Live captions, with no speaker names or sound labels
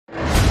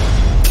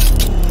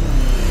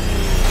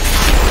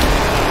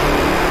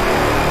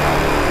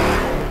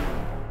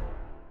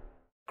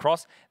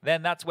across,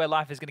 then that's where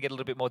life is going to get a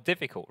little bit more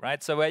difficult,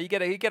 right? So you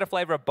get a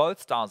flavor of both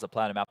styles of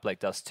playing a map like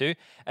Dust2,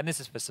 and this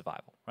is for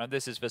survival, right?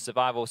 This is for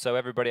survival, so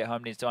everybody at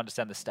home needs to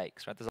understand the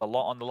stakes, right? There's a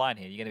lot on the line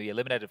here. You're going to be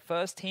eliminated,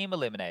 first team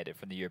eliminated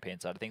from the European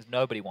side of things.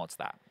 Nobody wants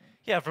that.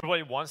 Yeah,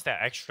 everybody wants that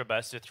extra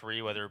best of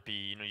 3, whether it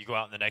be, you go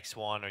out in the next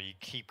one or you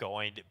keep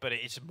going, but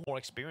it's more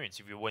experience.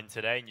 If you win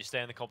today and you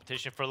stay in the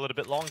competition for a little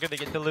bit longer, they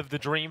get to live the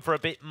dream for a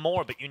bit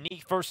more. But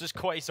Unique versus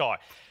QUAZAR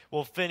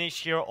will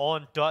finish here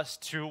on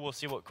Dust2. We'll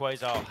see what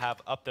QUAZAR will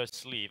have up their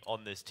sleeve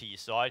on this T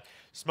side.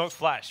 Smoke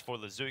flash for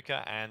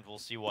Lazuka, and we'll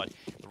see what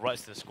the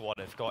rest of the squad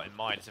have got in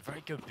mind. It's a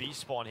very good B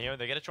spawn here, and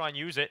they're going to try and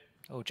use it.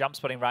 Oh, jump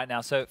spotting right now.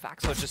 So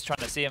Faxor's just trying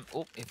to see him.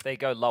 Oh, if they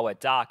go lower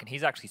dark, and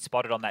he's actually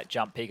spotted on that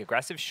jump peak.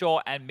 Aggressive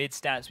short and mid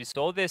stance. We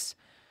saw this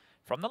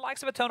from the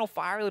likes of Eternal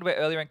Fire a little bit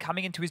earlier, and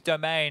coming into his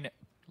domain.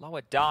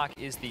 Lower dark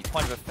is the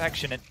point of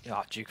affection, and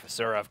Duke for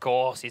Sura, of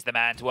course, he's the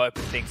man to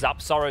open things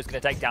up. Sorrow's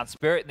going to take down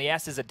Spirit, and the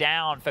S's are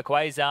down for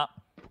QUAZAR.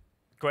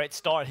 Great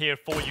start here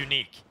for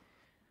Unique.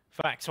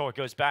 Faxor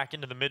goes back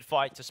into the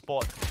mid-fight to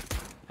spot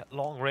at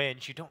long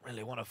range. You don't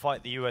really want to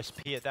fight the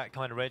USP at that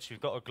kind of range.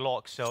 We've got a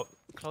Glock, so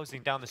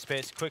closing down the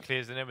space quickly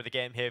is the name of the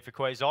game here for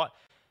QUAZAR.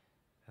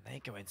 And they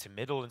go into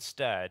middle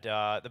instead.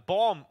 The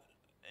bomb,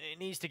 it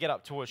needs to get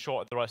up towards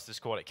short of the rest of the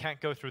squad. It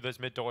can't go through those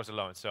mid doors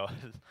alone, so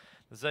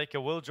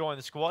Zeka will join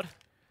the squad.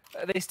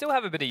 They still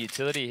have a bit of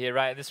utility here,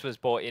 right? This was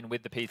bought in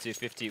with the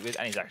P250,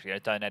 and he's actually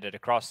donated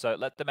across. So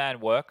let the man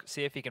work.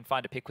 See if he can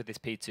find a pick with this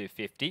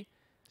P250. He's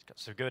got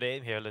some good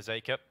aim here,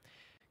 Lazeka.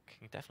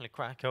 Can definitely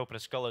crack open a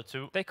skull or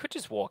two. They could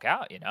just walk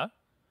out, you know?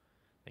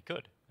 They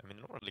could. I mean,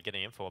 they're not really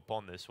getting info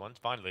upon this one.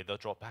 Finally, they'll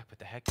drop back with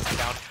the hex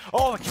down.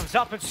 Oh, it comes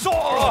up and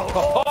Sorrow!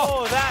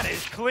 Oh, that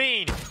is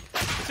clean. 2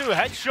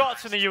 headshots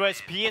from the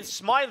USP, and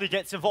Smiley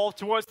gets involved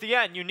towards the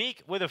end.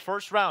 Unique with a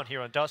first round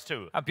here on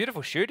Dust2. A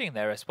beautiful shooting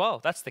there as well.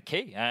 That's the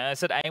key. I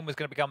said aim was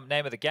going to become the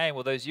name of the game.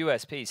 Well, those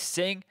USPs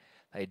sing.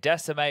 They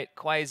decimate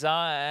QUAZAR,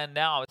 and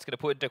now it's going to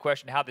put into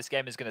question how this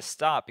game is going to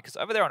start, because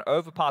over there on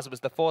Overpass, it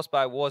was the Force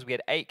Buy Wars. We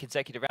had 8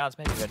 consecutive rounds,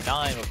 maybe even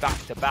 9, or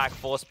back-to-back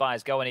Force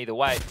Buys going either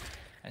way.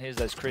 And here's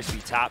those crispy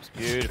taps.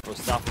 Beautiful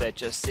stuff there.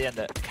 Just seeing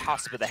the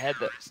cusp of the head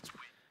that's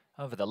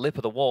over the lip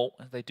of the wall.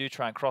 They do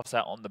try and cross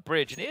out on the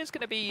bridge, and it is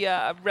going to be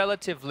a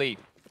relatively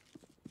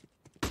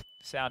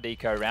sound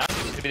eco round.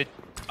 It's going to be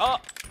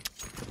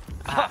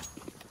the...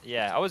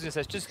 Yeah, I was going to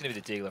say it's just going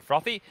to be the Deagler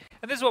Frothy.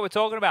 And this is what we're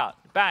talking about.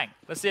 Bang.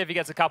 Let's see if he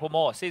gets a couple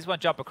more. Sees one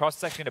jump across.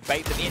 It's actually going to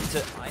bait them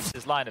into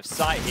Ice's line of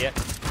sight here.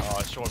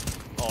 Oh, short.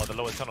 Oh, the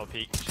lower tunnel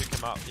peak should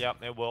come up. Yep,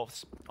 it will.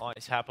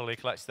 Ice happily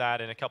collects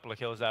that, and a couple of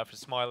kills there for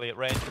Smiley at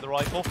range for the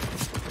rifle.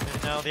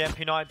 And now the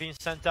MP9 being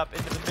sent up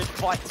into the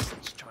mid-fight.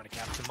 Just trying to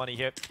capture money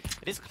here.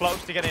 It is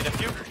close to getting a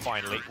few.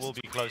 Finally, will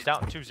be closed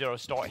out. 2-0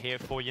 start here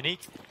for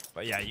Unique.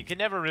 But yeah, you can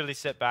never really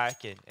sit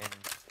back and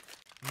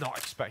not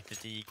expect the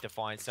Deeg to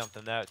find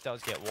something there. It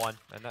does get one,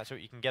 and that's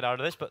what you can get out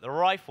of this. But the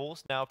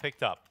rifle's now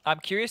picked up. I'm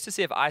curious to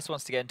see if Ice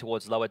wants to get in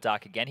towards lower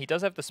dark again. He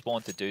does have the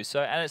spawn to do so,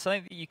 and it's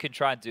something that you can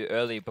try and do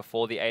early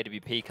before the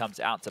AWP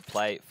comes out to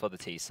play for the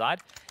T side.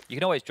 You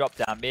can always drop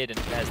down mid, and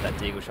there's that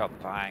Deagle shot.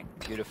 Bang.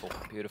 Beautiful,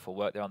 beautiful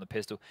work there on the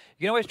pistol.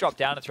 You can always drop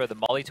down and throw the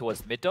molly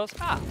towards the mid doors.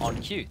 On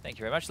cue. Thank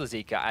you very much,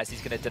 Lazika, as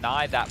he's going to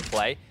deny that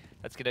play.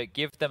 That's going to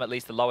give them at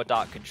least the lower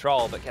dark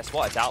control, but guess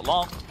what? It's out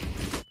long.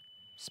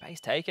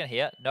 Space taken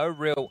here. No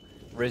real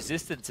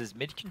resistance as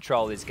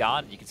mid-control is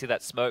gone. You can see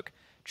that smoke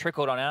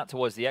trickled on out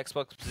towards the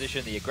Xbox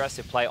position, the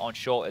aggressive play on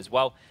short as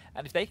well.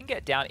 And if they can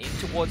get down in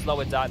towards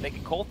lower dark, they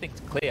can call things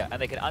clear, and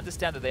they can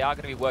understand that they are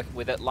going to be working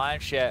with it.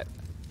 Lion's share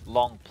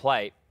long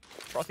play.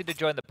 Frothy to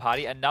join the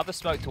party. Another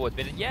smoke towards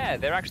mid. And yeah,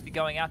 they're actually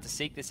going out to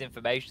seek this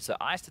information. So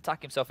Ice to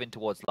tuck himself in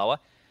towards lower.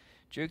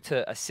 Duke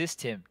to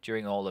assist him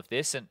during all of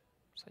this. And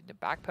so the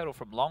backpedal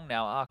from long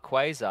now are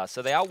QUAZAR.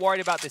 So they are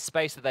worried about this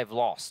space that they've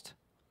lost.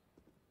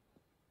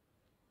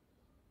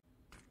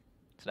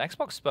 It's an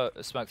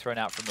Xbox smoke thrown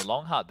out from the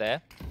long hut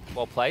there.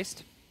 Well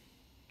placed.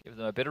 Give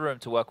them a bit of room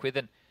to work with.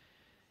 And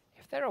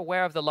if they're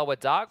aware of the lower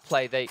dark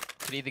play, they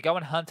could either go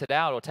and hunt it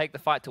out or take the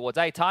fight towards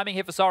A. Timing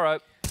here for Sorrow.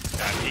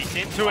 And he's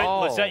into it.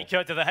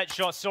 Lazeka to the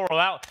headshot. Sorrow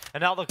out.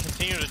 And now they'll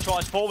continue to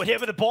charge forward here,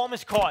 but the bomb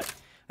is caught.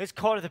 It's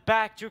caught at the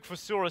back. Duke for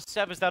Sura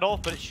severs that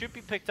off, but it should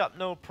be picked up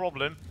no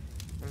problem.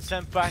 And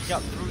sent back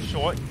up through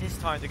short. This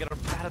time they're going to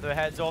batter their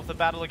heads off the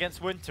battle against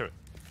Winter.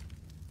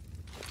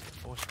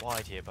 Forced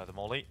wide here by the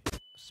molly.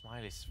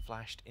 Smiley's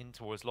flashed in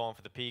towards long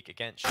for the peak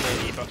against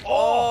Shady, but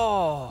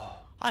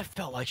I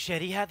felt like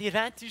Shady had the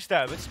advantage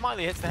there, but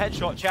Smiley hits the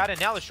headshot, Chad, and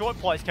now the short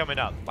play's coming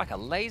up. Like a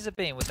laser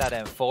beam with that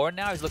M4, and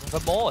now he's looking for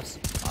more.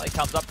 Smiley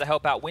comes up to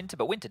help out Winter,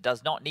 but Winter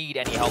does not need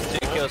any help. 2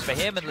 kills for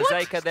him, and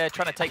Lazeka there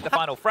trying to take the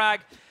final frag.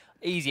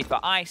 Easy for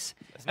Ice,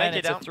 and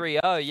it's a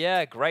 3-0.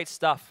 Yeah, great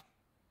stuff.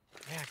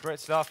 Yeah, great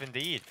stuff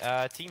indeed.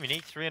 Team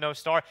Unique, 3-0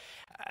 star.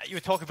 You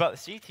were talking about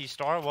the CT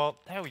star. Well,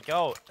 there we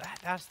go.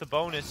 That's the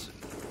bonus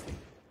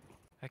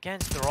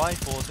against the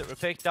rifles that were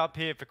picked up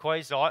here for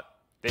QUAZAR.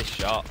 This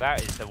shot.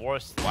 That is the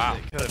worst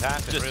that could have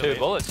happened. Just really. 2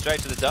 bullets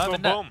straight to the dome,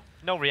 boom, boom.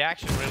 No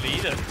reaction really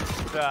either.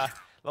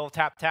 Little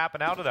tap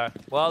and out of there.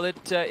 Well,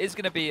 it is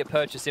going to be a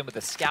purchase in with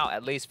a scout,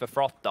 at least for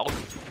Froth Dog.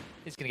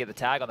 He's going to get the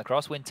tag on the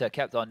cross. Winter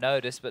kept on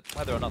notice, but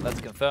whether or not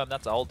that's confirmed,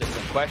 that's a whole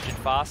different question.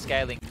 Fast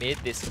scaling mid,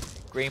 this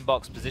green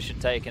box position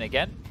taken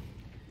again.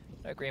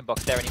 No green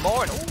box there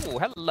anymore. And oh,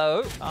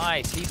 hello.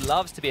 Nice. He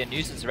loves to be a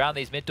nuisance around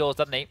these mid doors,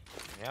 doesn't he?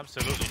 He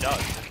absolutely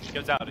does. He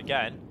goes out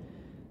again.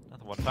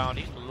 Another one found.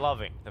 He's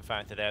loving the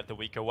fact that they have the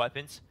weaker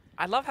weapons.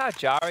 I love how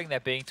jarring they're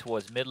being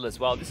towards middle as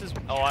well. This is...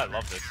 Oh, I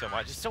love this so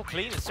much. It's so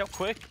clean. It's so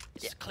quick.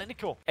 It's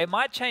clinical. It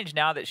might change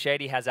now that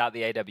Shady has out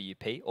the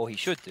AWP, or he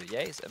should do,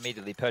 yeah? He's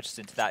immediately purchased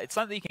into that. It's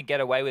something you can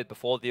get away with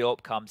before the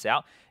AWP comes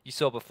out. You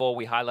saw before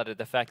we highlighted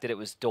the fact that it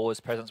was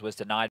Door's presence was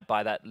denied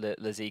by that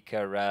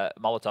Lazika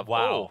Molotov.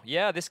 Wow. Oh,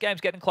 yeah, this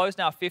game's getting close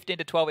now.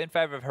 15-12 in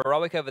favor of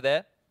Heroic over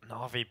there.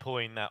 Na'Vi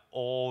pulling that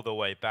all the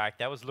way back.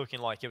 That was looking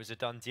like it was a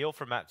done deal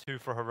for map 2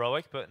 for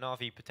Heroic, but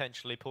Na'Vi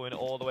potentially pulling it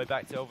all the way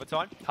back to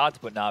overtime. Hard to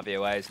put Na'Vi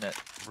away, isn't it?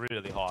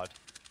 Really hard.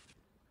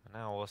 And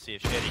now we'll see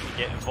if Shady can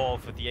get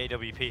involved with the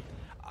AWP.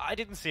 I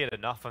didn't see it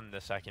enough on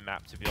the second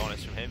map, to be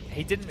honest, from him.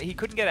 He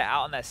couldn't get it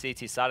out on that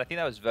CT side. I think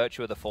that was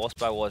Virtue of the Force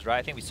by Wars, right?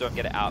 I think we saw him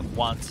get it out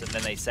once, and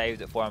then they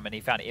saved it for him, and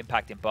he found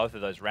impact in both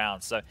of those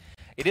rounds. So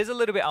it is a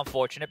little bit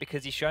unfortunate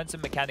because he's shown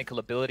some mechanical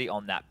ability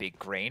on that big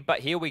green. But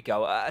here we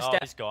go. Oh,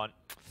 he's gone.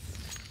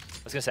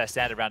 I was going to say a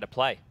standard round of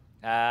play.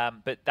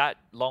 But that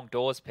long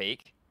doors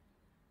peak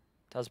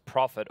does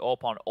profit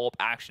AWP on AWP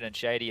action and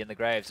Shady in the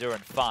grave. 0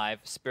 and 5.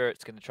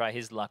 Spirit's going to try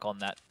his luck on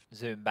that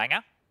Zoom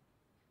banger.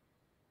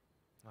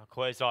 Now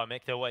QUAZAR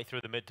make their way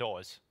through the mid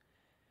doors.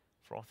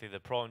 Frothy,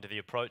 they're prone to the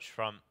approach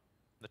from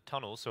the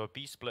tunnel, so a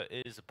B split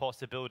is a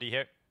possibility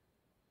here.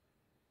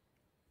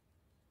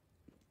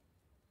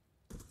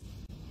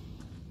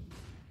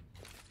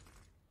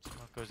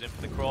 Smoke goes in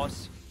for the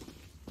cross.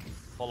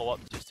 Follow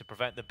up just to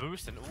prevent the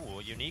boost, and ooh,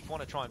 Unique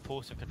want to try and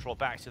pull some control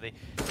back, so they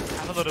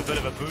have a little bit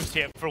of a boost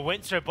here for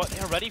Winter, but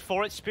they're ready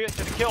for it. Spirit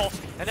to the kill,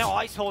 and now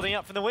Ice holding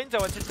up from the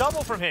window. It's a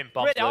double from him.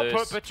 Great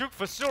output, but Tuk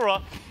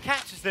Fasura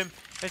catches them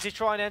as they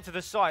try and enter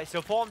the site.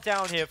 So bomb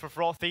down here for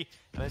Frothy,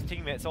 and his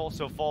teammates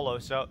also follow.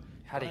 So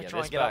how do you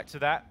try and get up to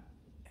that?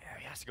 Yeah,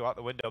 he has to go out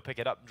the window, pick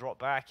it up, and drop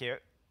back here.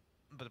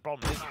 But the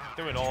problem is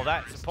doing all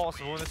that. It's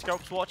impossible, and the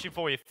scope's watching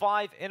for you.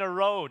 5 in a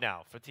row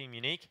now for Team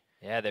Unique.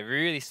 Yeah, they're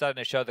really starting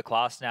to show the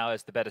class now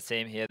as the better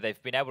team here.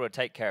 They've been able to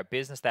take care of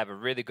business. They have a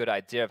really good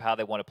idea of how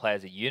they want to play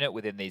as a unit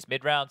within these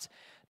mid-rounds.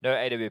 No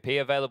AWP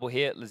available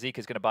here.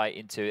 Lazika's going to buy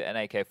into an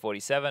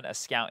AK-47, a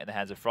scout in the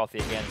hands of Frothy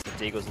again, some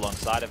Deagles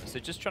alongside him. So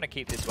just trying to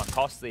keep this one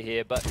costly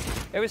here, but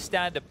it was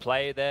standard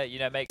play there. You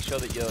know, make sure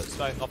that you're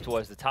smoking off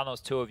towards the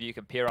tunnels. 2 of you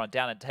can peer on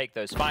down and take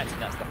those fights,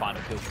 and that's the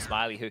final kill for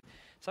Smiley, who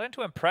starting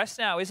to impress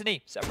now, isn't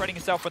he? Separating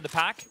himself from the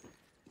pack.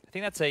 I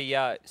think that's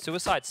a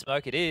suicide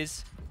smoke, it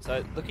is.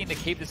 So looking to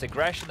keep this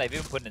aggression. They've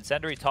even put an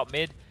incendiary top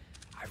mid.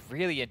 I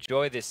really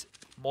enjoy this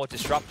more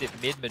disruptive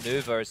mid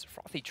maneuver as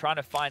Frothy trying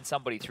to find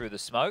somebody through the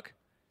smoke.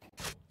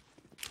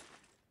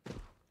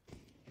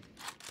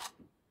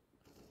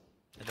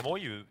 And the more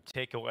you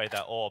take away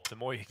that AWP, the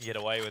more you can get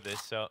away with this.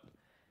 So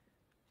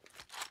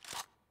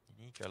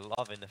Unique are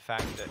loving the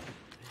fact that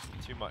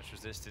there's too much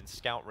resistance.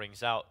 Scout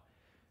rings out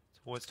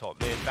towards top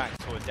mid, back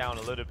toward down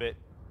a little bit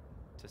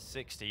to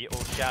 60.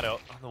 All Shadow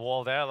on the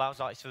wall there allows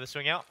Ice for the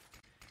swing out.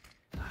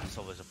 That's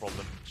always a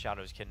problem.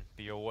 Shadows can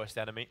be your worst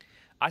enemy.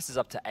 Ice is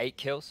up to 8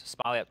 kills.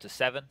 Smiley up to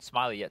 7.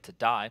 Smiley yet to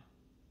die.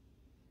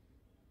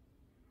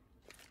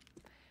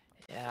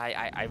 Yeah,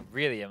 I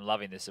really am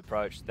loving this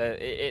approach.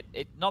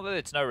 Not that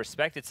it's no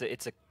respect. It's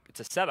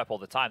a setup all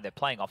the time. They're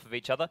playing off of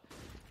each other.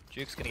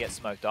 Duke's going to get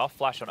smoked off.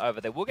 Flash on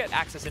over. They will get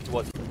access in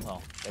towards...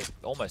 Well, they've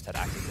almost had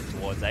access in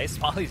towards A.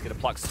 Smiley's going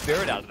to pluck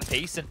Spirit out of the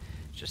piece, and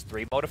just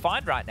 3 more to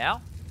find right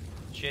now.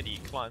 Jetty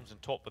climbs on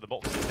top of the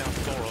box. Now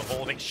Sora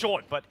holding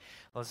short, but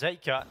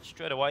Lazika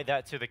straight away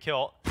that to the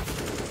kill.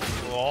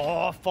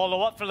 Oh,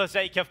 follow up for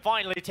Lazika,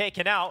 finally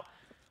taken out.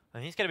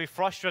 And he's going to be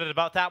frustrated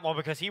about that one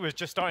because he was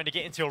just starting to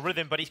get into a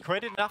rhythm, but he's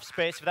created enough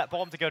space for that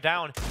bomb to go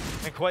down.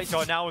 And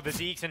QUAZAR now with the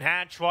Zeeks in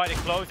hand, try to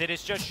close it.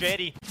 It's just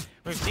Shady.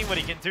 We've seen what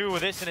he can do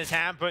with this in his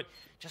hand, but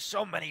just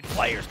so many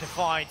players to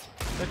find.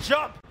 The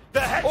jump! The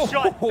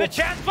headshot, the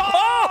chance,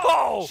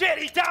 oh!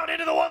 Shady down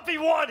into the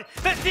 1v1,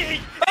 the dig,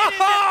 it is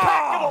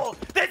impeccable!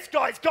 This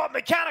guy's got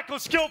mechanical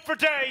skill for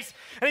days,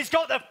 and he's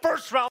got the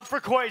first round for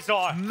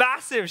QUAZAR.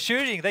 Massive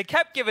shooting, they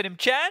kept giving him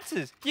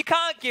chances. You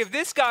can't give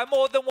this guy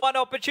more than one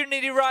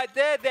opportunity right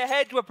there. Their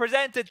heads were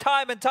presented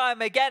time and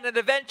time again, and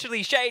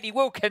eventually Shady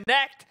will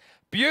connect.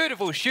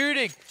 Beautiful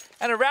shooting.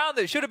 And a round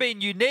that should have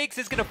been Unique's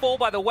is going to fall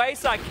by the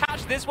wayside.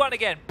 Catch this one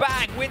again.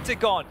 Bang, Winter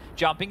gone.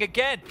 Jumping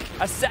again.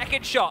 A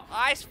second shot.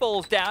 Ice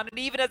falls down and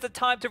even has the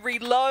time to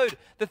reload.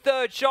 The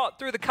third shot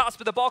through the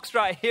cusp of the box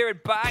right here.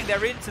 And bang,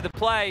 they're into the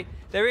play.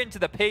 They're into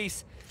the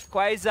piece.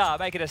 QUAZAR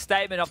making a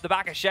statement off the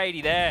back of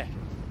Shady there.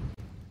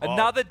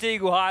 Another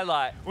Deagle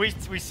highlight. We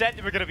said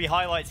there were going to be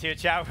highlights here,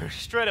 chat. We're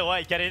straight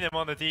away getting them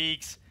on the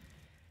Deags.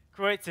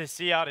 Great to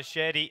see out of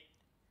Shady.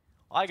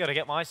 I got to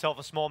get myself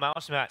a small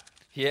mouse mat.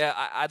 Yeah,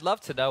 I'd love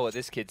to know what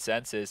this kid's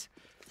sense is.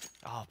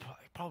 Oh,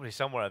 probably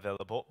somewhere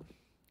available.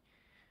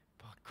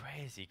 But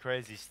Crazy,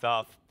 crazy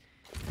stuff.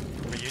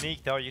 For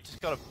Unique, though, you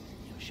just got to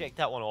shake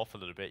that one off a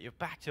little bit. You're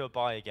back to a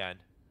bye again.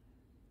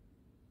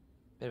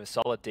 Bit of a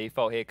solid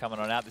default here coming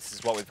on out. This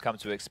is what we've come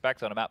to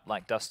expect on a map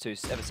like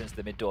Dust2 ever since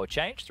the mid-door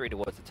change. 3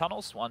 towards the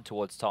tunnels, 1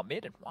 towards top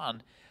mid, and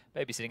 1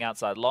 maybe sitting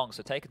outside long,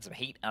 so taking some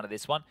heat out of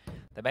this one.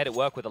 They made it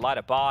work with a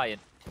lighter buy, and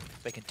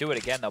if they can do it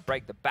again, they'll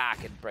break the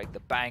back and break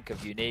the bank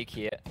of Unique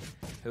here,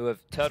 who have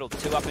turtled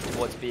 2 up and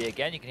towards B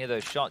again. You can hear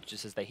those shots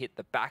just as they hit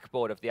the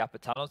backboard of the upper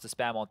tunnels to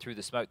spam on through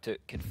the smoke to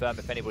confirm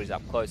if anybody's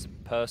up close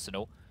and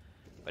personal.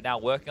 But now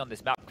working on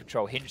this map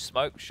control, hinge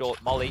smoke,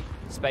 short molly,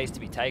 space to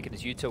be taken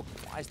as U2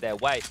 flies their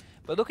way.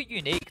 But look at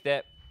Unique,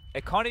 their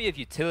economy of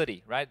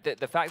utility, right?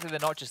 The fact that they're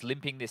not just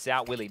limping this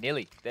out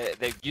willy-nilly.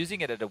 They're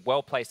using it at a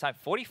well-placed time,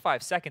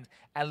 45 seconds.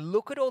 And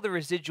look at all the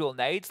residual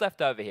nades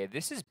left over here.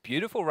 This is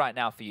beautiful right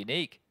now for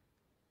Unique.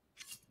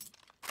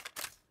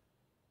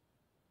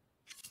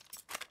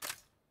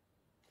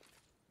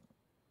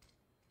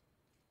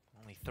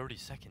 Only 30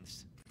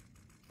 seconds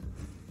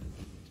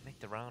to make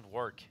the round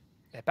work.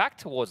 They're back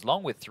towards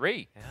long with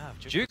 3.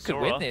 Yeah, Duke could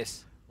win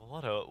this.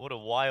 Well, what a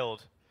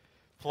wild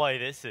play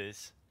this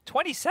is.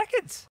 20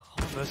 seconds.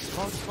 Oh, the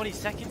smoke, 20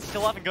 seconds,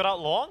 still haven't got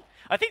out long.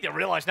 I think they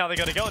realize now they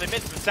got to go. They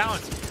missed the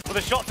sounds with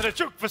a shot to the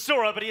Duke for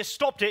Sura, but he has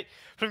stopped it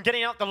from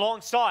getting out the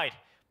long side.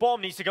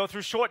 Bomb needs to go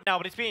through short now,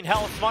 but it's being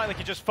held. Smiley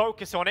can just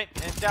focus on it.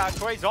 And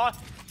QUAZAR,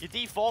 you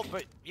default,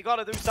 but you got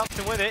to do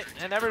something with it,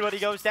 and everybody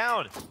goes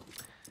down.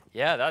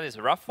 Yeah, that is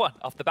a rough one.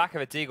 Off the back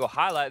of a Deagle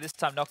highlight, this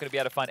time not going to be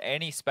able to find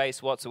any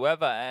space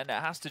whatsoever, and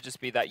it has to just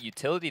be that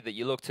utility that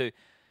you look to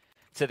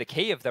the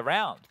key of the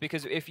round.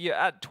 Because if you're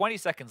at 20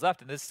 seconds left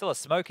and there's still a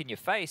smoke in your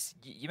face,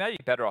 you may be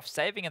better off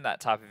saving in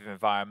that type of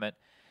environment.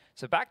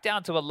 So back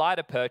down to a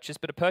lighter purchase,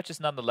 but a purchase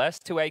nonetheless.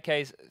 2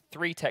 AKs,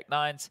 3 Tech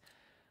 9s,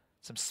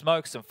 some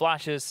smoke, some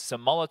flashes,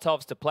 some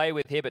Molotovs to play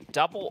with here, but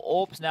double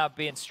orbs now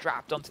being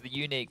strapped onto the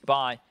Unique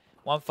buy.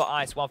 1 for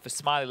Ice, 1 for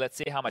Smiley. Let's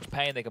see how much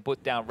pain they can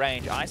put down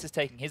range. Ice is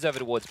taking his over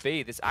towards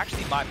B. This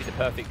actually might be the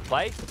perfect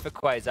play for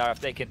QUAZAR if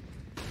they can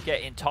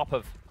get in top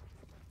of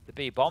the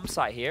B bomb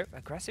site here.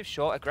 Aggressive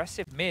short,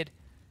 aggressive mid.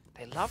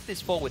 They love this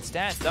forward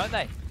stance, don't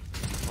they?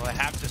 Well, they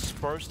have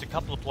dispersed a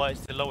couple of players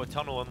to the lower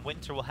tunnel, and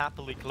Winter will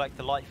happily collect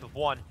the life of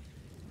 1.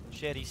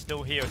 Shetty's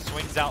still here,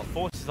 swings out,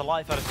 forces the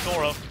life out of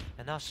Soro,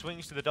 and now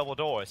swings to the double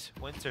doors.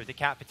 Winter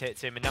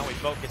decapitates him, and now we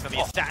focus on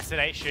the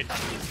assassination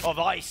of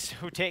Ice,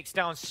 who takes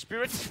down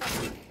Spirit,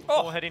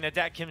 before heading to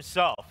deck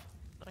himself.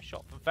 Nice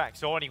shot from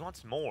Faxor, and he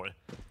wants more.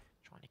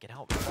 Trying to get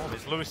out, but bomb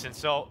is loosened,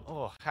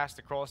 so has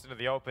to cross into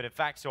the open, and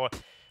Faxor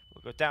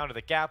will go down to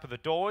the gap of the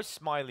doors.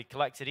 Smiley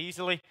collects it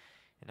easily,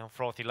 and now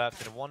Frothy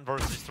left in a 1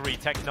 versus 3.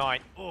 Tech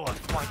 9,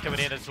 flank coming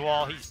in as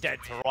well. He's dead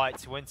to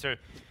rights. Winter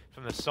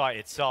from the site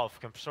itself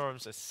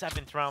confirms a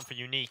 7th round for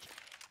Unique.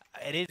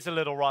 It is a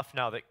little rough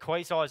now that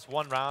QUAZAR's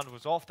 1 round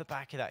was off the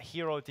back of that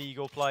hero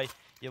Deagle play.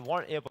 You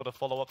weren't able to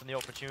follow up on the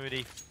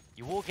opportunity.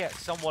 You will get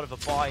somewhat of a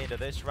buy into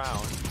this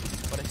round,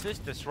 but it's this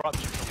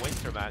disruption from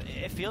Winter, man.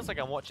 It feels like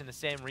I'm watching the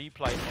same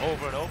replay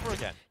over and over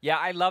again. Yeah,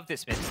 I love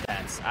this mid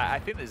stance. I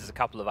think there's a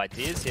couple of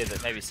ideas here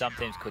that maybe some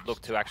teams could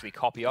look to actually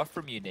copy off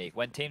from Unique.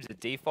 When teams are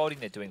defaulting,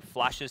 they're doing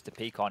flashes to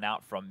peek on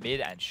out from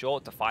mid and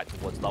short to fight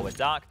towards lower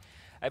dark.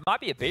 It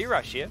might be a B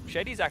rush here.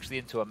 Shady's actually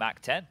into a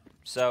Mac 10.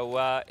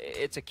 So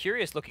it's a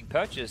curious looking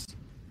purchase.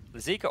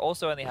 Lazika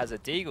also only has a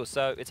Deagle,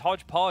 so it's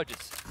hodgepodge. It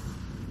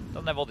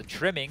doesn't have all the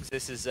trimmings.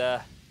 This is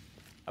a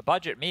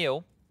budget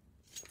meal.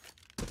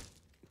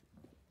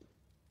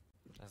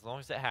 As long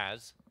as it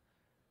has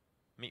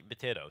meat and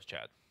potatoes,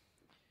 Chad.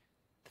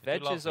 The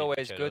veg is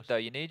always good, though.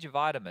 You need your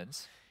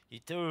vitamins.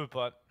 You do,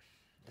 but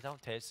they don't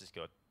taste as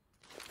good.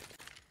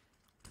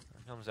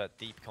 Here comes that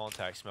deep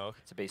contact smoke.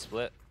 It's a B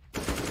split.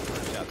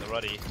 Out the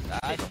ruddy.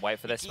 You can wait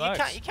for their smoke.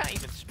 You can't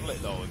even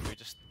split though. If we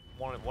just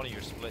one of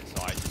your split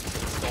sides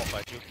stopped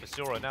by Duke for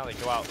Sura. Now they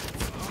go out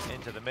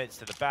into the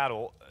midst of the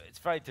battle. It's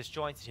very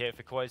disjointed here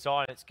for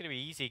QUAZAR, and it's going to be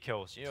easy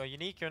kills. You know,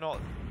 Unique are not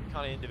the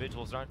kind of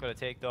individuals that aren't going to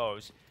take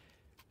those.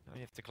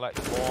 You have to collect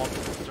the bomb.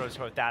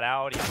 Throw that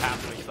out. He'll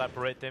happily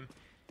separate them.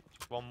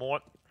 Just 1 more.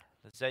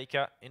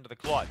 Zeka into the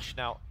clutch.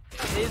 Now,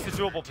 it is a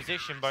doable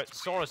position, but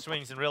Sora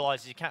swings and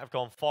realizes he can't have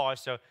gone far,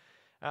 so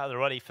out of the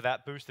ready for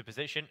that boosted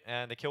position,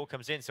 and the kill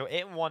comes in. So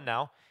 8-1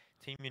 now.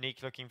 Team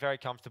Unique looking very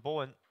comfortable,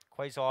 and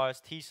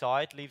QUAZAR's T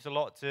side leaves a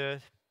lot to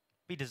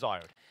be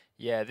desired.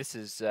 Yeah, this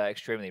is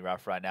extremely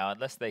rough right now.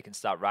 Unless they can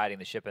start riding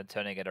the ship and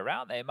turning it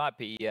around, they might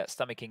be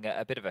stomaching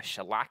a bit of a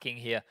shellacking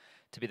here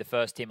to be the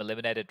first team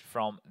eliminated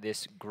from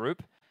this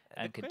group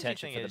and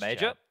contention for the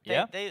major.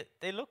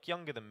 They look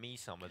younger than me,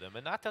 some of them,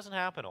 and that doesn't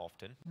happen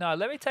often. No,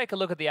 let me take a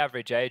look at the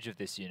average age of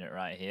this unit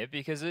right here,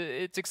 because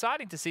it's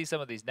exciting to see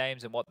some of these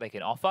names and what they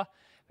can offer.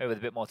 Maybe with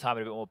a bit more time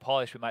and a bit more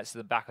polish, we might see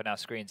them back on our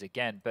screens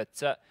again.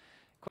 But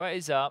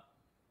QUAZAR,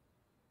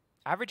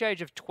 average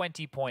age of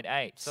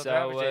 20.8. So the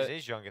average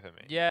age is younger than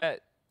me. Yeah,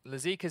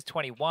 Lazika's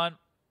 21,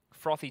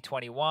 Frothy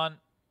 21,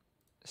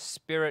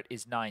 Spirit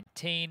is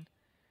 19.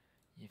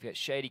 You've got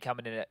Shady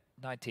coming in at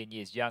 19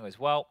 years young as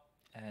well,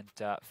 and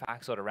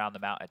Faxor to round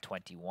them out at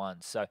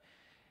 21. So,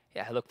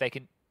 yeah, look,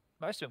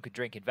 most of them could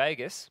drink in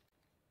Vegas.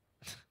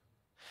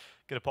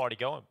 get a party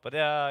going. But,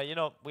 you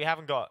know, we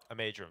haven't got a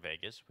major in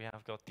Vegas. We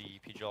have got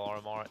the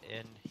PGL RMR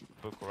in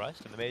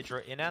Bucharest and the major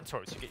in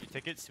Antwerp. So get your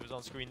tickets. It was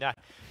on screen now.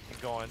 You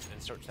can go on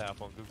and search that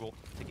up on Google.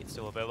 Tickets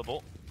still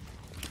available.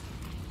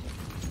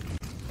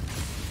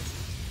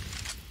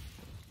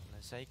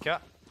 Lazeka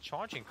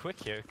charging quick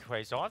here,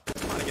 QUAZAR,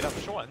 trying to get up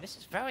short, and this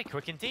is very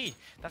quick indeed.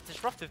 That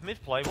disruptive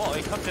mid-play, well,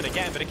 it comes in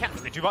again, but it can't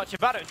really do much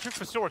about it.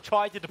 QUAZAR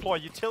tried to deploy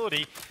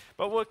utility,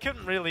 but we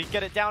couldn't really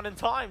get it down in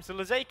time, so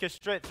Lazeka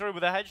straight through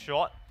with a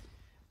headshot.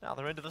 Now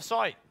they're into the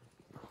site.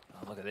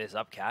 Oh, look at this,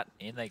 upcat,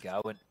 in they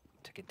go, and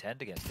to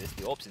contend against this,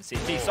 the Orps in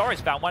CT.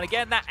 Sorry's found one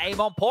again, that aim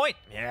on point.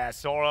 Yeah,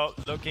 Soro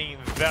looking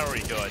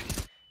very good.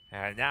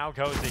 And now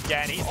goes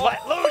again. He's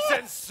let loose,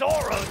 and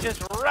Soro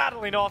just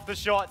rattling off the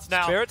shots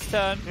now. Spirit's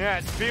turn. Yeah,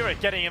 Spirit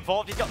getting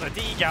involved. He's got the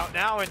Deg out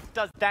now and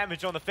does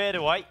damage on the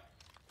fadeaway.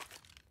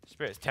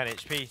 Spirit's 10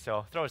 HP,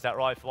 so throws that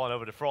rifle on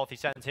over to Froth. He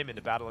sends him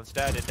into battle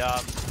instead,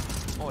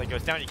 and Molly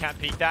goes down. You can't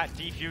peek that.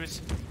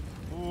 Defuse.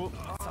 Ooh,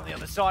 it's on the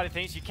other side of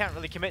things. You can't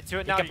really commit to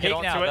it. Now you get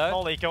onto it.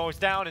 Molly goes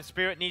down, and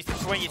Spirit needs to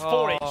swing. He's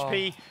 4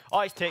 HP.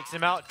 Ice takes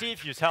him out.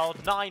 Defuse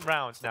held. 9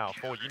 rounds now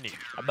for Unique.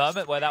 A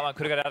moment where that one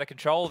could have got out of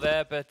control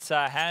there, but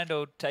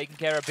handled, taking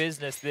care of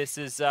business. This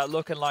is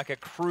looking like a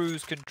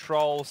cruise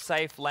control,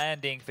 safe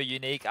landing for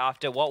Unique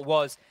after what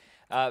was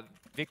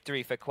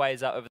victory for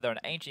QUAZAR over there on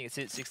Ancient.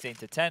 It's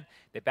 16-10.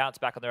 They bounced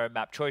back on their own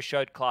map choice,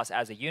 showed class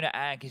as a unit,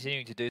 and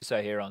continuing to do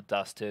so here on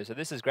Dust2. So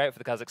this is great for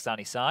the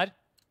Kazakhstani side.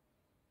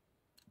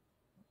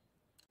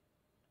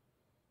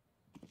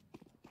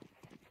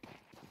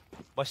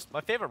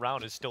 My favorite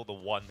round is still the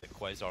one that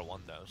QUAZAR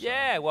won, though. So.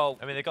 Yeah, well,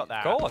 I mean, they got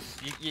that. Of course.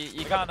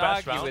 You can't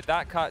argue with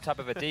that type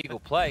of a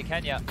Deagle play,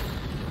 can you?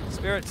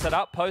 Spirit set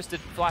up, posted,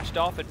 flashed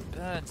off, and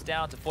burns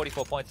down to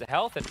 44 points of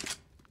health. And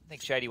I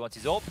think Shady wants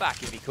his AWP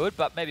back if he could,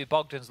 but maybe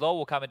Bogdan's Law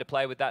will come into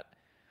play with that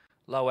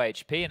low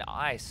HP. And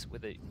Ice,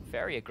 with a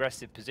very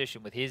aggressive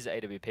position with his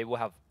AWP, will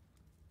have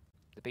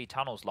the B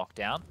tunnels locked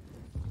down.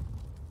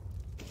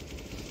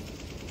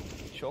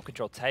 Short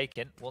control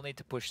taken. We'll need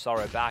to push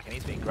Sorrow back, and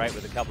he's been great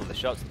with a couple of the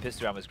shots. The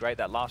pistol round was great.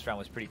 That last round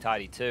was pretty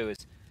tidy too.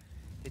 As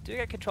they do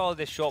get control of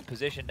this short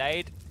position.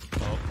 Nade.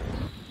 Oh,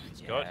 it's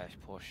good.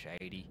 Poor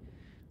Shady.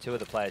 2 of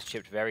the players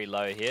chipped very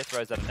low here.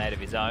 Throws out a nade of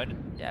his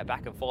own. Yeah,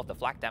 back and forth. The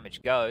flak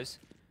damage goes.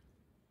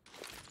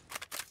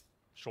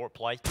 Short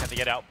play. Had to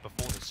get out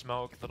before the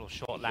smoke. Little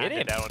short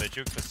landed there on a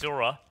juke for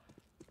Sura.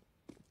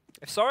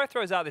 If Sorrow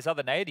throws out this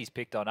other nade he's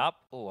picked on up,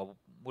 oh, I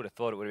would have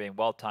thought it would have been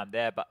well timed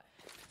there, but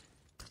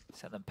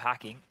sent them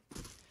packing.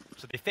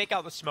 So they fake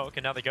out the smoke,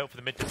 and now they go for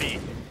the mid to B.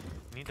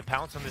 They need to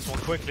pounce on this one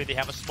quickly. They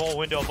have a small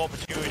window of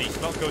opportunity.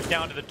 Smoke goes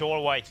down to the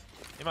doorway.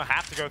 They might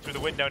have to go through the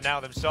window now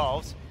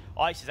themselves.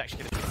 Ice is actually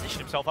going to position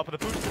himself up with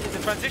the boost.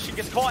 The transition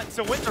gets caught,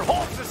 so Winter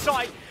holds the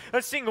site.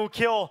 A single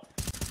kill.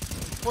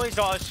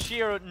 QUAZAR's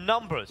sheer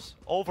numbers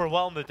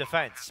overwhelm the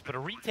defense, but a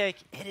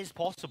retake, it is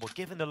possible,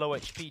 given the low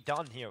HP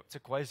done here to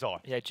QUAZAR.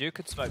 Yeah, Duke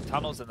could smoke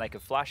tunnels and they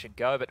could flash and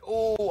go, but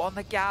oh, on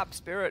the gap,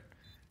 Spirit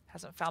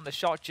hasn't found the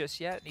shot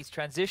just yet, and he's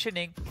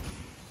transitioning.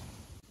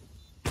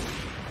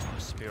 Oh,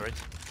 Spirit.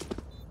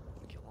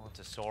 Kill on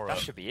to Sora. That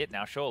should be it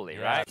now, surely,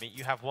 yeah, right? I mean,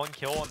 you have 1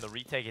 kill on the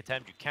retake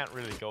attempt. You can't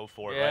really go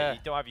for it, yeah. right? You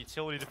don't have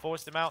utility to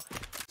force them out.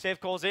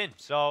 Save calls in.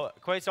 So,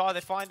 QUAZAR,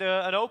 they find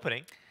an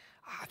opening.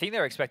 I think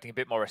they're expecting a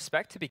bit more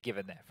respect to be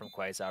given there from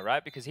QUAZAR,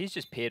 right? Because he's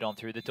just peered on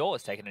through the door.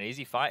 It's taken an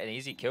easy fight, an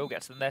easy kill,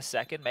 gets them their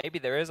second. Maybe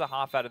there is a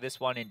half out of this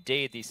one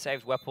indeed. These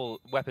saved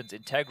weapons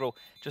integral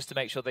just to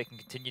make sure they can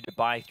continue to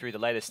buy through the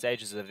later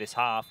stages of this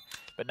half.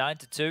 But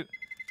 9-2.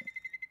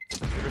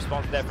 Good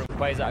response there from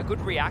QUAZAR. A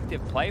good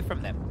reactive play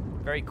from them.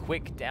 Very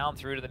quick down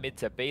through to the mid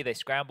to B. They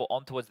scramble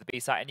on towards the B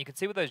side. And you can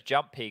see with those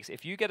jump peaks,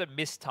 if you get a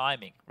missed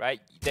timing,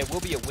 right, there will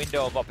be a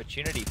window of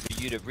opportunity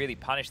for you to really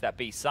punish that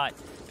B site.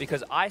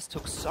 Because Ice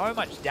took so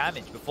much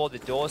damage before the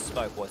door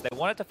smoke was. They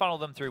wanted to funnel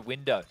them through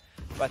window.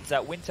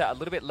 But Winter a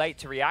little bit late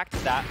to react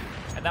to that.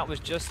 And that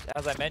was just,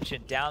 as I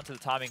mentioned, down to the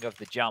timing of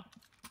the jump.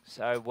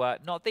 So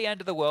not the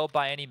end of the world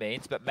by any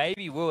means, but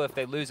maybe will if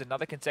they lose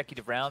another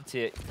consecutive round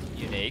to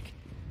Unique.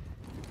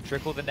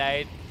 Trickle the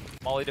nade.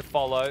 Molly to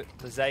follow.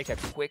 Lazeka,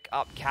 quick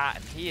up cat,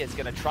 and he is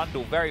going to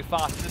trundle very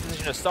fast in the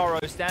position of Sorrow.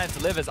 Stands,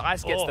 delivers.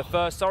 Ice gets the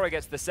first, Sorrow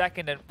gets the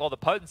second, and well, the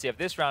potency of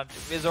this round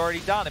is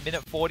already done. A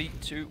minute 40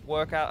 to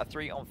work out a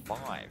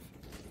 3-on-5.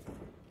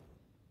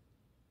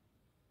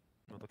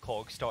 Well, the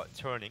cogs start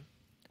turning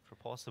for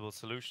possible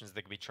solutions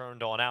that can be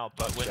churned on out,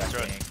 but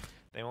Winter,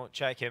 they won't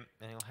check him,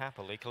 and he'll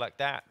happily collect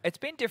that. It's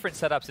been different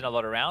setups in a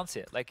lot of rounds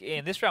here. Like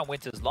in this round,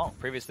 Winter's long.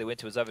 Previously,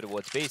 Winter was over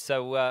towards B,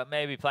 so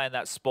maybe playing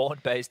that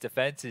spawn-based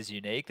defense is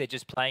Unique. They're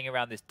just playing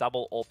around this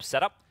double AWP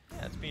setup.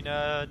 Yeah, it's been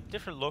a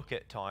different look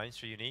at times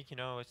for Unique. You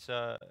know, it's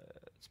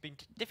been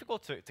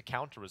difficult to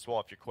counter as well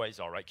if you're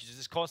QUAZAR, right? Because it's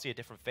just constantly a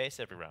different face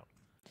every round.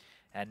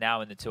 And now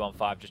in the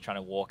 2-on-5, just trying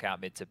to walk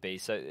out mid to B.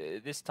 So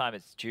this time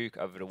it's Duke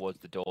over towards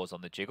the doors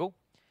on the jiggle.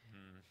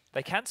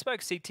 They can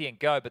smoke CT and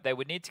go, but they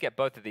would need to get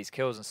both of these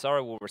kills, and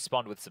Sorrow will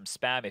respond with some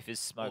spam if his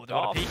smoked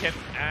off. They want to peek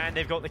him, and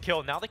they've got the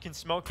kill. Now they can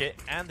smoke it,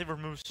 and they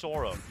remove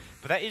Sorrow.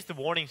 But that is the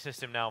warning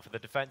system now for the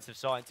defensive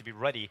side to be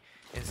ready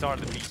inside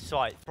of the B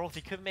site.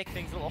 Frothy could make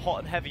things a little hot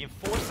and heavy and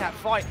force that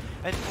fight,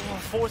 and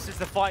forces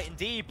the fight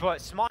indeed, but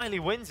Smiley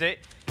wins it.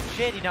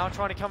 Shady now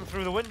trying to come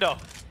through the window.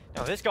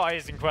 Now this guy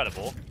is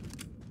incredible.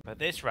 But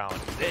this round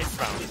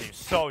seems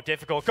so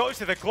difficult. Goes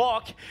to the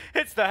Glock,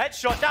 hits the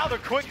headshot. Now the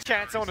quick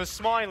chance on a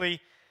Smiley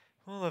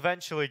will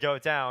eventually go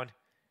down.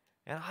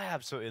 And I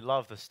absolutely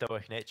love the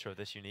stoic nature of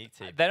this Unique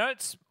team. They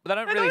don't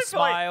really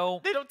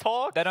smile. They don't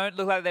talk. They don't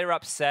look like they're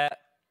upset.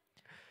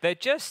 They're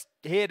just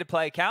here to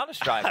play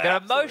Counter-Strike. Their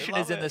emotion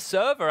is in the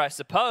server, I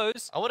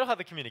suppose. I wonder how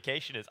the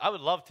communication is. I would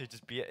love to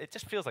just be... It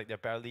just feels like they're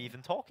barely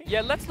even talking.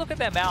 Yeah, let's look at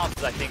their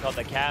mouths, I think, on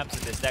the cams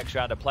in this next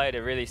round of play to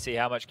really see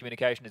how much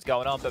communication is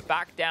going on. But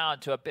back down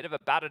to a bit of a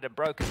battered and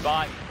broken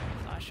bike.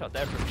 Nice shot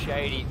there from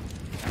Shady.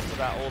 That's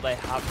about all they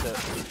have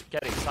to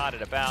get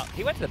excited about.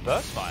 He went to the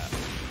burst fire.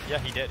 Yeah,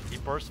 he did. He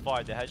burst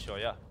fired the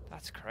headshot, yeah.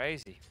 That's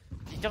crazy.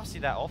 You don't see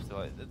that often,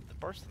 like, the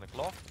burst in the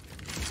Glock.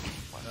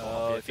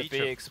 Oh, if the B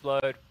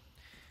explode.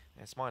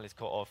 And Smiley's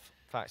cut off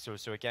Factor,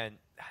 so again,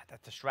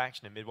 that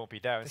distraction in mid won't be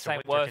there. This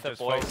ain't worth it,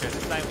 boys.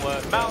 This ain't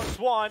worth it. Mouse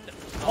one,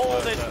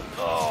 hold it.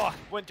 Oh,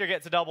 Winter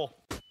gets a double.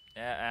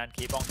 Yeah, and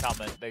keep on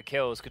coming. The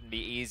kills couldn't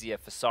be easier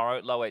for Sorrow.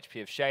 Low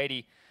HP of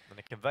Shady. And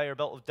a conveyor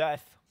belt of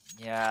death.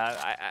 Yeah,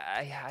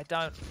 I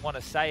don't want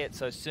to say it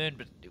so soon,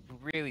 but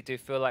we really do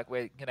feel like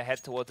we're going to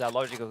head towards our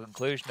logical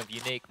conclusion of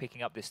Unique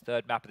picking up this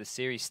third map of the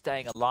series,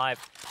 staying alive.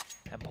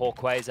 And poor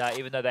QUAZAR,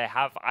 even though they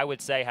have, I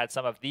would say, had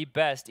some of the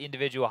best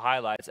individual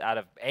highlights out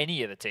of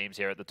any of the teams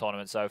here at the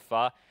tournament so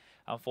far,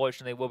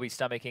 unfortunately will be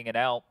stomaching an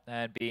L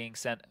and being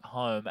sent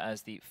home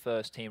as the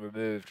first team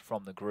removed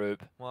from the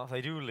group. Well, if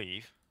they do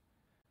leave,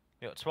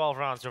 you know, 12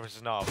 rounds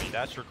versus Na'Vi,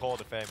 that's your call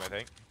to fame, I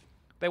think.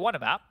 They won a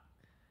map.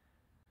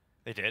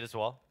 They did as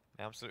well.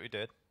 They absolutely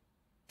did.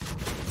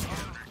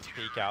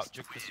 Peek out,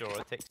 Juke the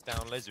Sora takes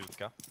down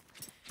Lezutka.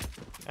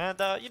 And,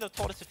 you know,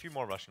 taught us a few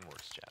more Russian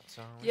words, Chad.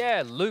 So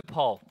yeah,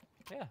 loophole.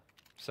 Yeah.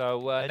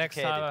 So next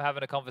time I'm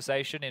having a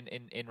conversation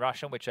in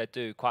Russian, which I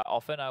do quite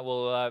often, I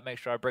will make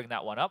sure I bring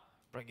that one up.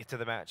 Bring it to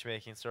the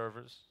matchmaking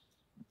servers.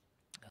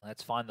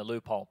 Let's find the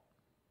loophole.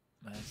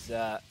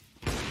 As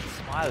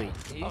Smiley,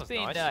 he's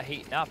been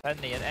heating up,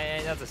 hasn't he? And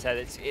as I said,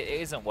 it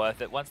isn't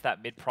worth it. Once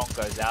that mid prong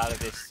goes out of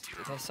this,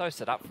 they're so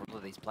set up for all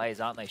of these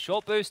plays, aren't they?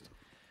 Short boost.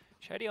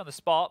 Shady on the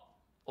spot.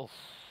 Oof,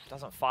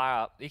 doesn't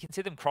fire up. You can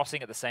see them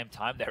crossing at the same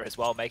time there as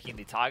well, making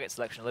the target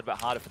selection a little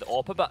bit harder for the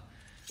AWPer, but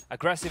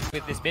aggressive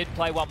with this mid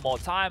play one more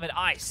time, and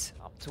Ice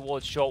up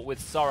towards short with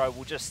Sorrow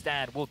will just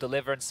stand, will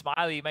deliver, and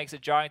Smiley makes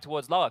it jarring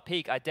towards lower.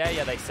 Peak, I dare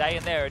ya, they say,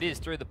 and there it is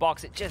through the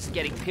box. It's just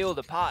getting peeled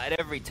apart at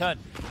every turn.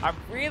 I'm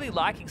really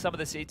liking some of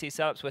the CT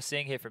setups we're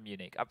seeing here from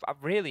Unique. I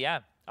really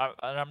am. And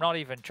I'm not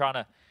even trying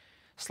to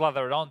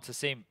slather it on to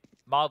seem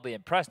mildly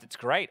impressed. It's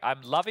great.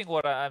 I'm loving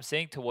what I'm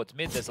seeing towards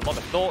mid. There's a lot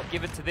of thought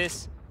given to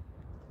this.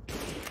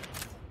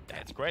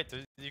 It's great.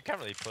 You can't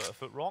really put a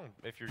foot wrong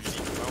if you're Unique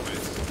at the moment.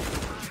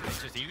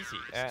 It's just easy.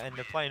 And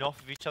they're playing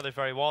off of each other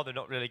very well. They're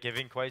not really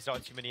giving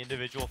QUAZAR too many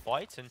individual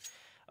fights. And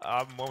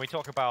when we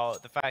talk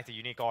about the fact that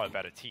Unique are a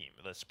better team,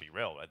 let's be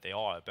real, they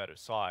are a better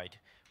side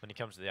when it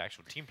comes to the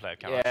actual team play of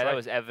Counter-Strike. Yeah, that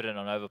was evident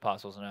on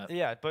Overpass, wasn't it?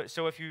 Yeah, but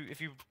so if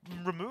you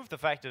remove the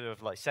factor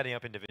of like setting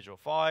up individual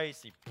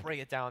fights, you bring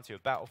it down to a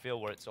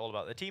battlefield where it's all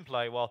about the team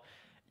play, well,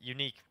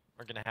 Unique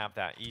are going to have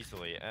that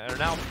easily, and are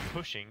now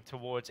pushing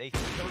towards a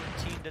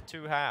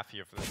 13-2 half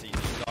here for the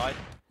CT side.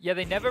 Yeah,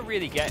 they never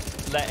really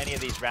let any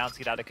of these rounds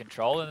get out of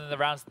control, and in the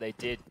rounds that they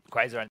did,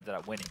 QUAZAR ended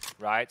up winning,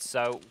 right?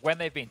 So when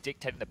they've been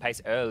dictating the pace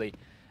early,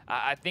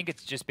 I think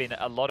it's just been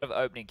a lot of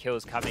opening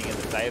kills coming in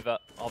the favor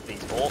of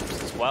these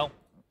Hawks as well.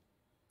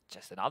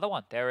 Just another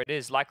one. There it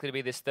is, likely to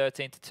be this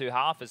 13-2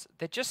 half.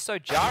 They're just so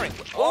jarring.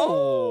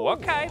 Oh,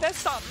 okay, that's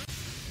something.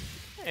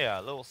 Yeah,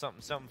 a little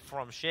something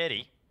from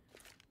Shady.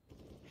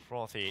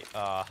 Frothy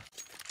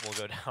will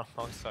go down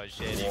alongside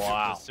Shady.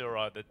 Wow.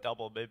 The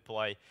double mid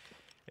play.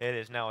 It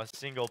is now a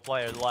single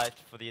player left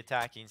for the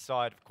attacking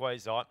side of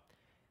QUAZAR.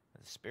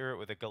 And Spirit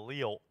with a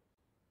Galil.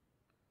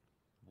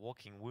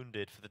 Walking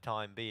wounded for the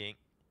time being.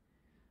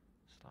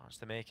 Starts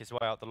to make his way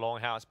out the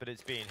longhouse, but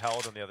it's being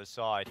held on the other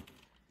side.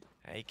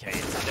 AK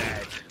is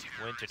dead.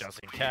 Winter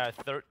doesn't care.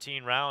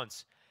 13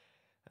 rounds.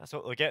 That's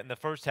what we'll get in the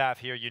first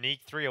half here.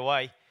 Unique 3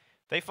 away.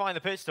 They find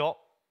the pistol.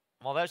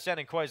 Well, they're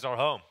sending QUAZAR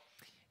home.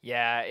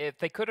 Yeah, if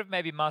they could have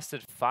maybe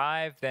mustered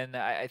 5, then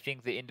I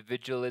think the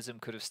individualism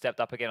could have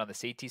stepped up again on the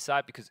CT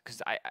side, because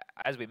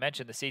as we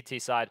mentioned, the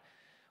CT side,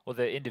 or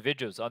the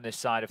individuals on this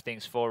side of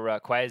things for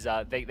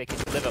QUAZAR, they can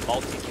deliver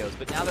multi-kills.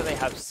 But now that they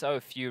have so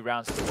few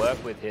rounds to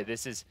work with here,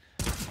 this is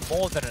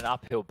more than an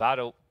uphill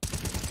battle.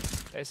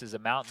 This is a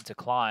mountain to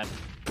climb.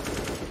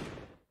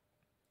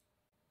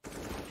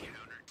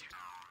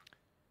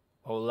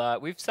 Well,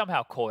 we've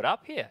somehow caught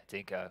up here,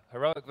 Dinko.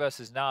 Heroic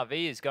versus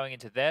Na'Vi is going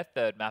into their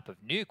third map of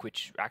Nuke,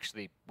 which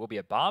actually will be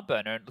a barn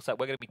burner. And it looks like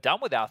we're going to be done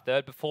with our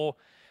third before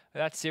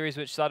That series,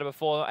 which started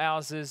before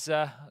ours, has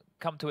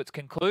come to its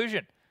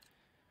conclusion.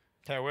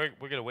 Okay,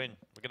 we're gonna win.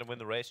 We're gonna win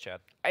the race, Chad.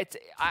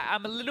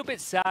 I'm a little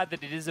bit sad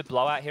that it is a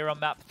blowout here on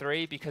map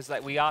 3 because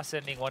like we are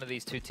sending one of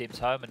these two teams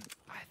home, and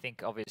I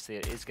think obviously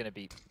it is going to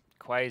be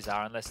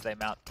QUAZAR unless they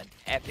mount an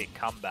epic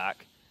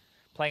comeback.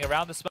 Playing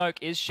around the smoke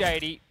is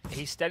Shady.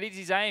 He steadies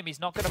his aim. He's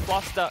not going to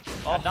fluster.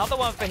 Oh. Another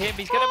one for him.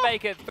 He's going to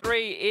make it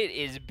 3. It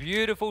is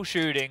beautiful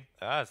shooting.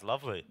 That's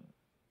lovely.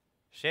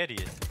 Shady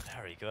is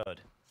very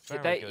good.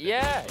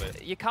 Yeah,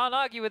 you can't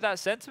argue with that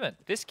sentiment.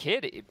 This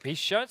kid, he's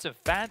shown some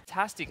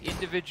fantastic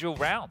individual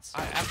rounds.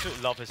 I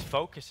absolutely love his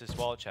focus as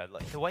well, Chad.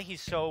 Like the way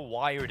he's so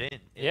wired in,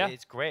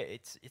 it's great.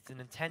 It's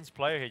an intense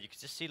player here. You can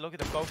just see, look at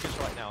the focus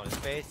right now on his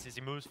face as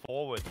he moves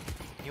forward.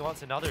 He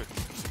wants another.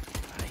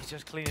 He's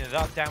just cleaning it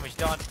up. Damage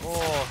done.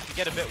 Oh, you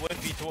get a bit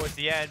whiffy towards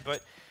the end,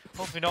 but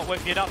hopefully not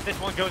whiffy enough. This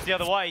one goes the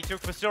other way. He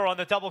took QUAZAR on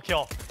the double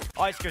kill.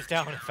 Ice goes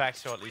down. In fact,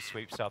 so at least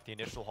sweeps up the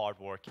initial hard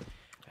work.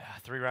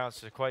 3 rounds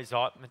to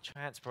QUAZAR, and a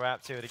chance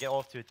perhaps here to get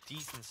off to a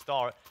decent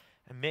start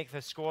and make the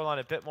scoreline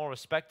a bit more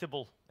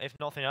respectable, if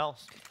nothing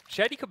else.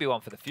 Shady could be one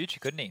for the future,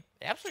 couldn't he?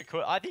 He absolutely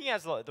could. I think he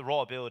has the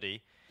raw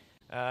ability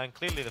and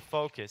clearly the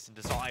focus and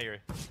desire.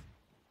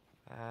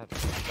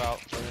 About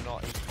whether or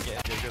not he can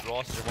get into a good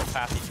roster, what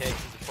path he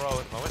takes as a pro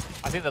at the moment.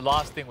 I think the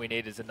last thing we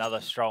need is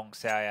another strong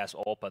CIS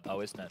AWPer,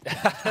 though, isn't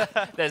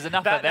it? There's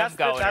enough of them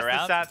going around.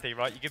 That's the sad thing,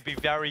 right? You can be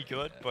very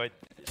good, but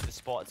the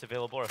spots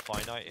available are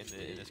finite in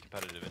this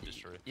competitive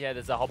industry. Yeah,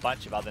 there's a whole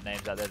bunch of other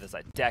names out there. There's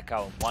like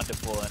Deco and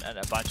Wonderful and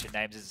a bunch of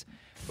names.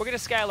 We're going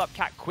to scale up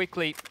Cat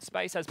quickly.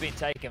 Space has been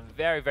taken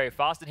very, very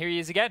fast, and here he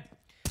is again.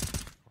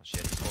 Well,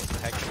 shit, he's got the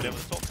heck of over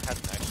the top.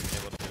 Hasn't actually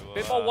been able to...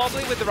 Bit more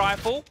wobbly with the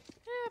rifle.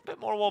 A bit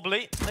more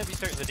wobbly. Maybe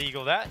starting the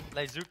deagle that.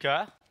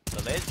 Lezuka,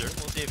 the laser.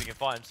 We'll see if he can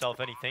find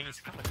himself anything. He's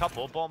got a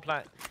couple. Bomb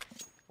plant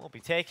won't be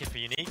taken for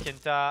Unique. And,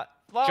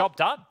 well, job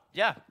done.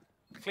 Yeah.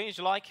 Clean as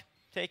you like.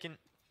 Taken.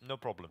 No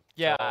problem.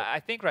 Yeah, so, I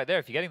think right there,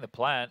 if you're getting the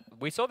plant,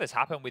 we saw this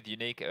happen with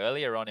Unique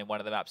earlier on in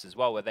one of the maps as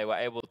well, where they were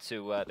able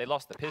to, they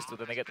lost the pistol,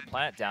 then they get the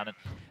plant down,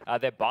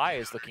 and their buy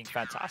is looking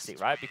fantastic,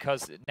 right?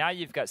 Because now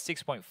you've got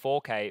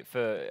 6.4k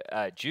for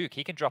Duke.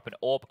 He can drop an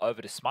AWP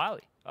over to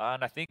Smiley.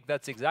 And I think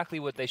that's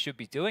exactly what they should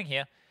be doing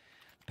here.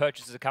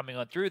 Purchases are coming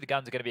on through. The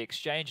guns are going to be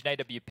exchanged. And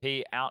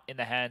AWP out in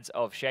the hands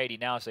of Shady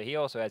now, so he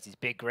also has his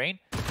big green.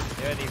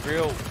 The only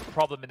real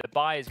problem in the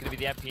buy is going to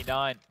be the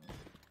MP9.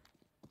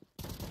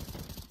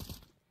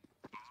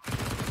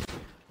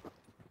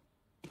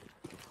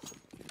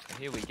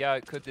 Here we go.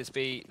 Could this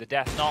be the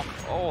death knock?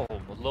 Oh,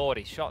 Lord,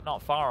 he shot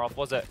not far off,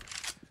 was it?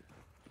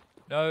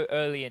 No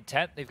early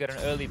intent. They've got an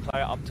early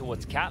player up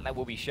towards Cat. That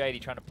will be Shady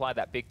trying to apply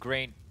that big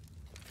green.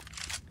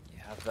 You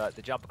have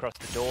the jump across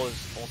the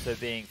doors also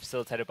being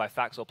facilitated by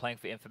Faxor playing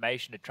for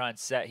information to try and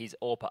set his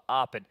AWPer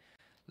up. And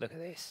look at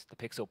this. The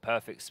pixel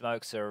perfect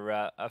smokes are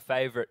a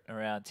favorite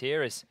around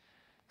here as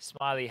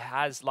Smiley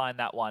has lined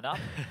that one up.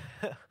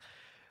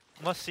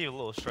 Must seem a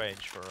little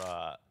strange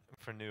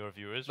for newer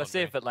viewers. Let's see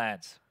if it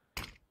lands.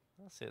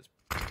 Let's see, it's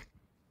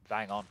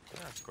bang on. Yeah,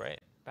 that's great.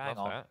 Bang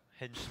on. That.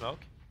 Hinge smoke.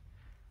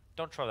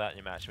 Don't try that in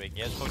your matchmaking.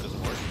 Yeah, smoke doesn't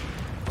work.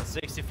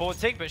 164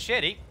 tick, but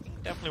Shady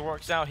definitely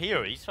works out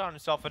here. He's found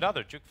himself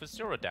another. Duke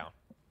QUAZAR down.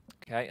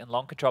 Okay, and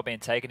long control being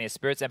taken here.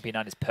 Spirit's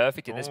MP9 is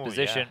perfect in this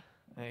position.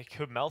 Yeah. It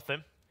could melt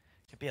him.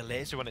 Could be a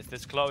laser when it's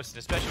this close, and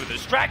especially with the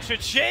distraction.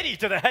 Shady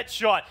to the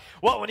headshot.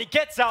 Well, when he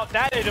gets out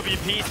that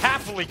AWP, he's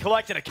happily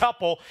collected a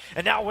couple,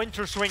 and now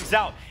Winter swings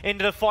out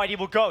into the fight. He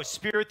will go.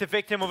 Spirit the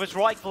victim of his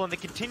rifle, and the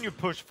continued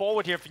push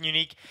forward here for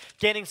Unique,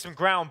 gaining some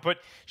ground, but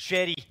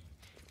Shady,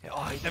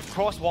 they've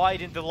crossed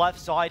wide into the left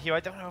side here.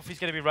 I don't know if he's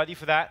going to be ready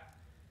for that.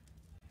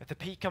 If the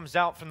peek comes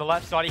out from the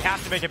left side, he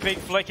has to make a big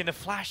flick, and the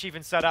flash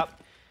even set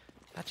up.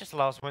 That just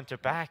allows Winter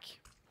back.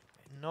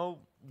 No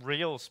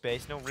real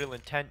space, no real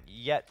intent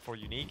yet for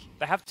Unique.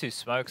 They have 2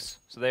 smokes,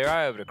 so they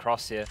are able to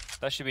cross here.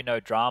 There should be no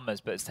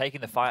dramas, but it's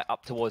taking the fight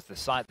up towards the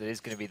site that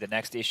is going to be the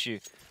next issue.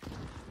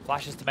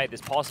 Flashes to make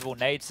this possible,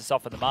 nades to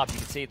soften them up. You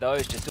can see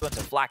those just doing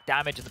some flak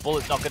damage, and the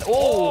bullet's not going to...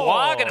 Oh,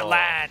 are going to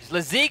land!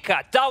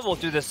 Lazika double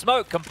through the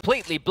smoke,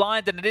 completely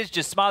blind, and it is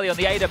just Smiley on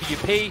the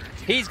AWP.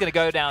 He's going to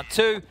go down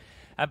too.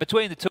 And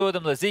between the two of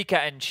them, Lazika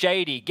and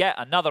Shady get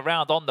another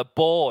round on the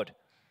board.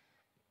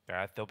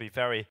 Yeah, they'll be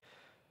very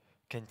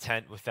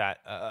content with that.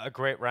 A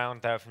great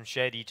round there from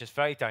Shady, just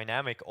very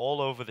dynamic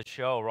all over the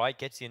show, right?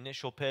 Gets the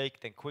initial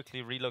pick, then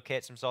quickly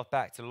relocates himself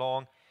back to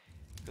long.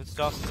 Good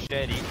stuff from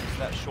Shady.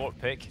 That short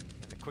pick,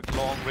 the quick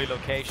long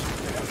relocation.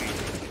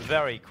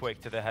 Very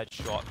quick to the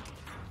headshot.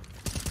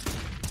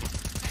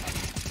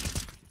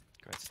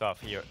 Great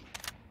stuff here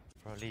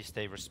for at least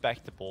a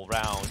respectable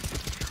round.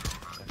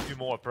 A few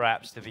more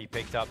perhaps to be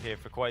picked up here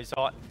for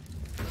QUAZAR.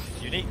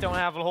 Unique don't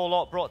have a whole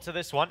lot brought to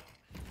this one.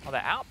 Oh,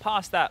 they're out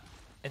past that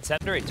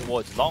incendiary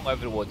towards long,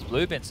 over towards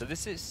blue bin, so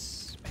this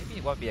is, maybe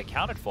it won't be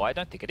accounted for. I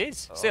don't think it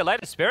is. See you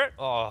later, Spirit.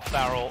 Oh,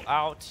 Farrell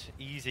out.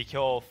 Easy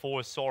kill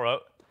for Soro.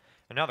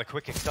 Another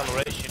quick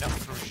acceleration up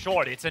through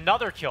short. It's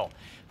another kill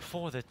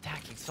for the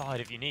attacking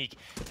side of Unique.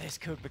 This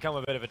could become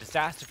a bit of a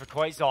disaster for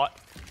QUAZAR.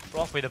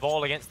 Rock with the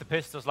ball against the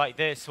pistols like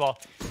this, while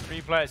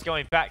 3 players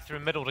going back through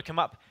middle to come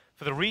up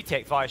for the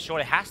retake via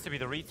short. It has to be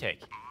the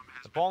retake.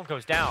 The bomb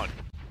goes down.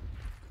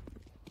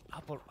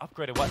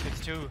 Upgraded weapons,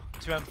 two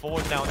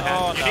M4s now in the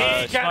hand.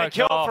 Unique getting a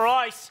kill for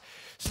Ice.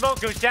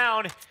 Smoke goes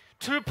down.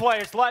 2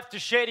 players left to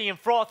Shady and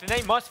Froth, and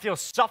they must feel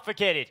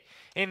suffocated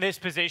in this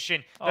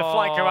position. The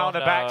flank around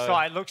the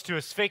backside looks to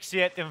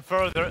asphyxiate them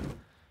further.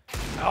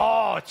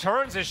 Oh,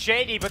 turns is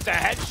Shady, but the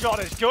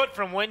headshot is good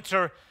from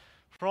Winter.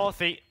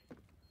 Frothy,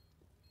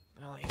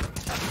 well, he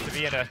happens to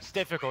be in a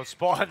difficult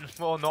spot and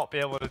will not be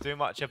able to do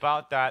much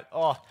about that.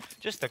 Oh,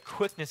 just the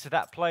quickness of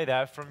that play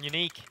there from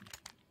Unique.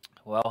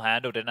 Well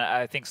handled, and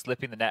I think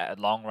slipping the net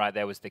long right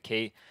there was the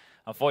key.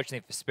 Unfortunately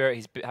for Spirit,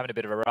 he's having a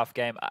bit of a rough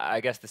game. I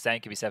guess the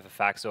same can be said for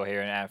Faxor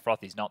here, and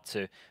Frothy's not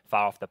too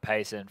far off the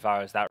pace in far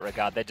as that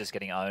regard. They're just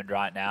getting owned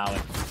right now.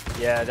 And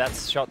yeah,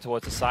 that's shot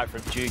towards the site from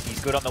Duke. He's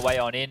good on the way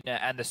on in,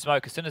 and the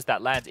smoke, as soon as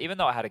that lands, even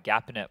though it had a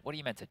gap in it, what are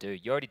you meant to do?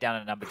 You're already down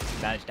in a number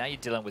disadvantage. Now you're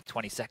dealing with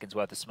 20 seconds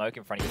worth of smoke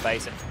in front of your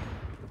face, and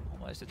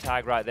almost a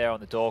tag right there on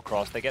the door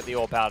cross. They get the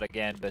AWP out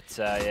again, but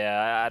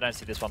yeah, I don't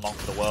see this one long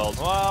for the world.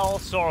 Well,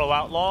 Sorrow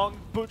out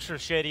long, Butcher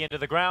Shady into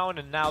the ground,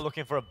 and now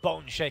looking for a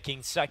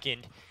bone-shaking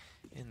second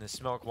in the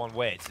smoke one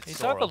way.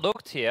 He's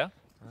overlooked here.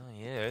 Oh,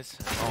 he is.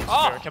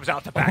 Oh, Spirit comes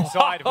out the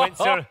backside.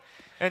 Winter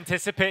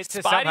anticipates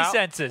it Spidey somehow.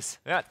 senses.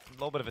 Yeah, a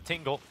little bit of a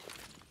tingle.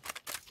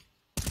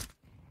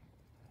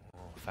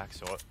 Oh,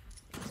 Faxor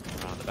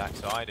around the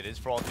backside. It is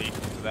Frothy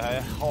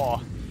there.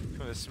 Oh,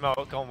 from the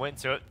smoke on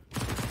Winter.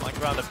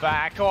 Like around the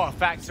back. Oh,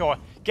 Faxor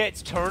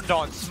gets turned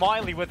on.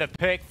 Smiley with a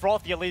pick.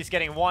 Frothy at least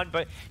getting one,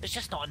 but it's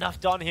just not enough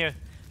done here.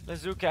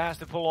 Lazuka has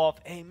to pull off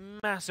a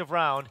massive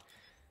round.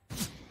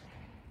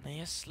 He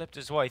has slipped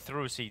his way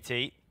through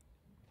CT.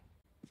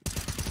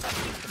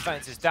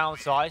 Defense is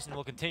downsized and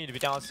will continue to be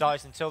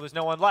downsized until there's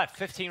no one left.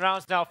 15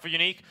 rounds now for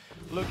Unique,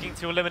 looking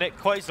to eliminate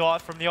QUAZAR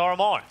from the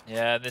RMR.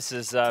 Yeah, this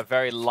is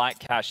very light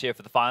cash here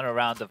for the final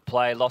round of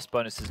play. Lost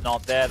bonus is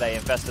not there. They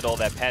invested all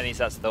their pennies.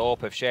 That's the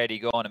AWP of Shady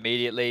gone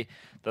immediately.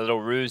 The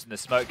little ruse in the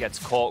smoke gets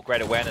caught.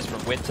 Great awareness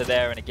from Winter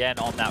there. And again,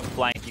 on that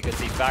flank, you can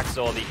see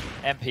Faxor, the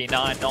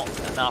MP9,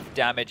 not enough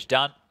damage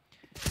done.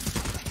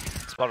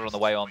 Spotted on the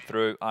way on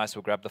through. Ice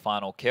will grab the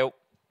final kill.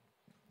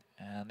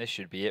 And this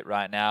should be it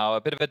right now.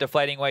 A bit of a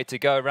deflating way to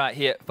go right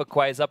here for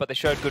QUAZAR, but they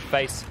showed good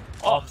face.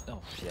 Oh,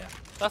 yeah.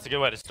 That's a good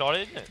way to start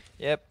it, isn't it?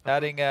 Yep,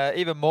 adding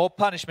even more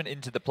punishment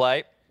into the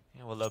play.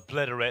 Yeah, we'll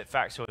obliterate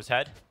Faxor's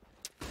head.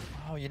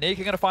 Oh, Unique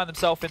are going to find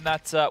themselves in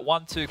that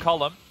 1-2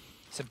 column.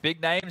 Some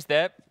big names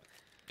there.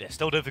 Yeah,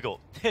 still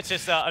difficult. It's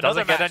just another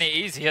doesn't match. get any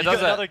easier,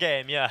 does it? Another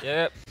game, yeah.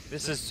 Yep.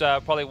 This is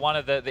probably one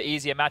of the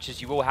easier matches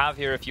you will have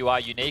here if you are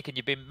Unique, and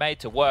you've been made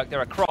to work.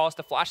 They're across.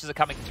 The flashes are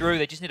coming through.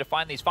 They just need to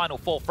find these final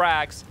 4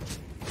 frags.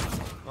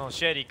 Well,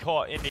 Shady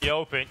caught in the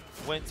open.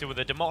 Winter with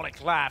a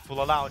demonic laugh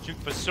will allow Duke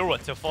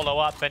Basura to follow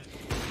up. And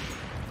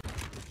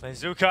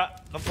Lazuka,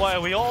 the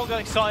player we all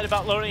got excited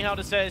about learning how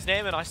to say his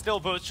name, and I still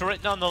butcher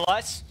it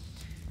nonetheless.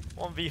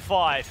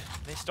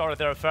 1v5. They started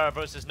their affair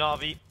versus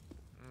Na'Vi.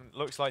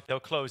 Looks like they'll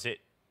close it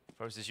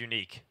versus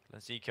Unique.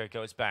 Lazika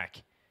goes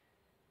back.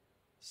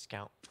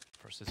 Scout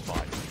versus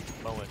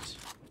 5. Moments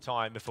of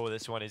time before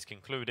this one is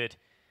concluded.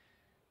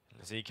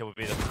 Lazika would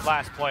be the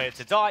last player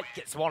to die.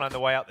 Gets one on the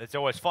way out the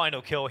door. His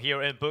final kill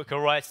here in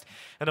Bucharest.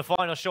 And the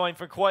final showing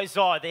for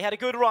QUAZAR. They had a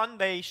good run.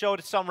 They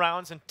showed some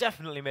rounds and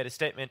definitely made a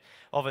statement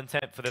of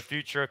intent for the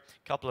future.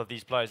 A couple of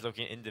these players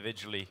looking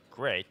individually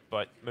great.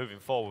 But moving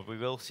forward, we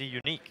will see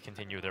Unique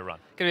continue their run.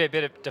 Going to be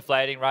a bit of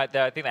deflating right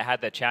there. I think they had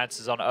their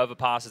chances on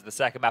overpasses the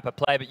second map of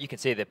play, but you can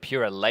see the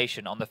pure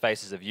elation on the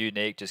faces of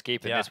Unique, just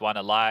keeping this one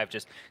alive.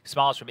 Just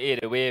smiles from ear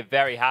to ear.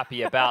 Very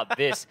happy about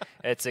this.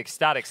 It's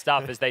ecstatic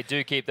stuff as they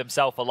do keep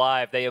themselves alive.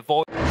 They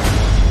avoid